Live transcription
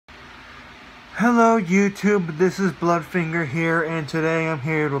Hello YouTube, this is Bloodfinger here, and today I'm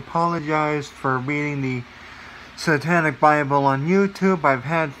here to apologize for reading the Satanic Bible on YouTube. I've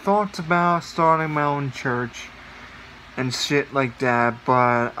had thoughts about starting my own church and shit like that,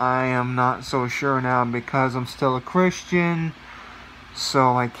 but I am not so sure now because I'm still a Christian,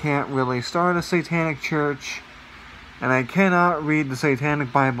 so I can't really start a satanic church, and I cannot read the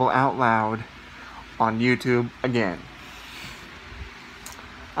Satanic Bible out loud on YouTube again.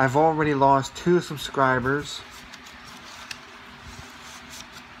 I've already lost 2 subscribers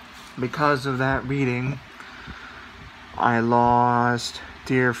because of that reading. I lost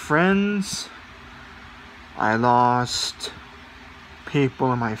dear friends. I lost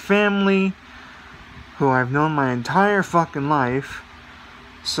people in my family who I've known my entire fucking life.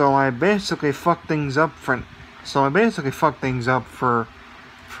 So I basically fucked things up for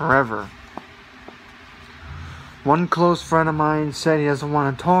forever. One close friend of mine said he doesn't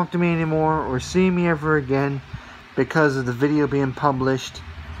want to talk to me anymore or see me ever again because of the video being published.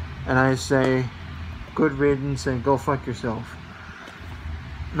 And I say, good riddance and go fuck yourself.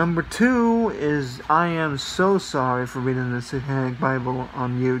 Number 2 is, I am so sorry for reading the Satanic Bible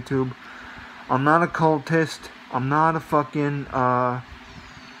on YouTube. I'm not a cultist. I'm not a fucking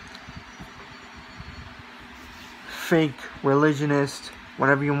fake religionist,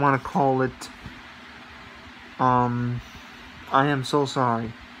 whatever you want to call it. I am so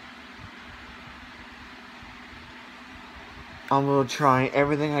sorry. I will try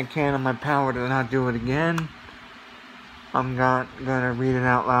everything I can in my power to not do it again. I'm not gonna read it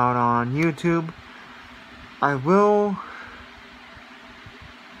out loud on YouTube. I will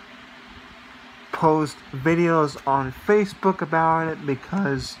post videos on Facebook about it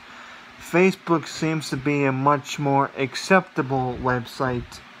because Facebook seems to be a much more acceptable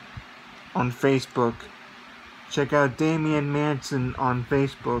website on Facebook. Check out Damian Manson on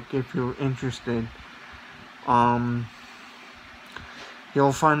Facebook if you're interested.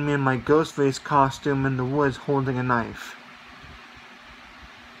 You'll find me in my Ghostface costume in the woods holding a knife.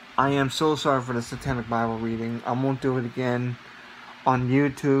 I am so sorry for the Satanic Bible reading. I won't do it again on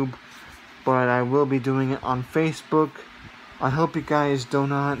YouTube, but I will be doing it on Facebook. I hope you guys do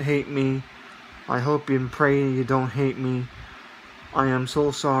not hate me. I hope and pray you don't hate me. I am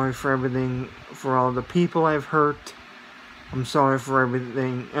so sorry for everything, for all the people I've hurt. I'm sorry for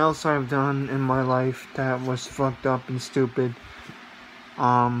everything else I've done in my life that was fucked up and stupid.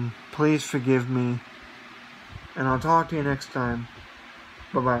 Please forgive me. And I'll talk to you next time.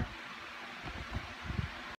 Bye-bye.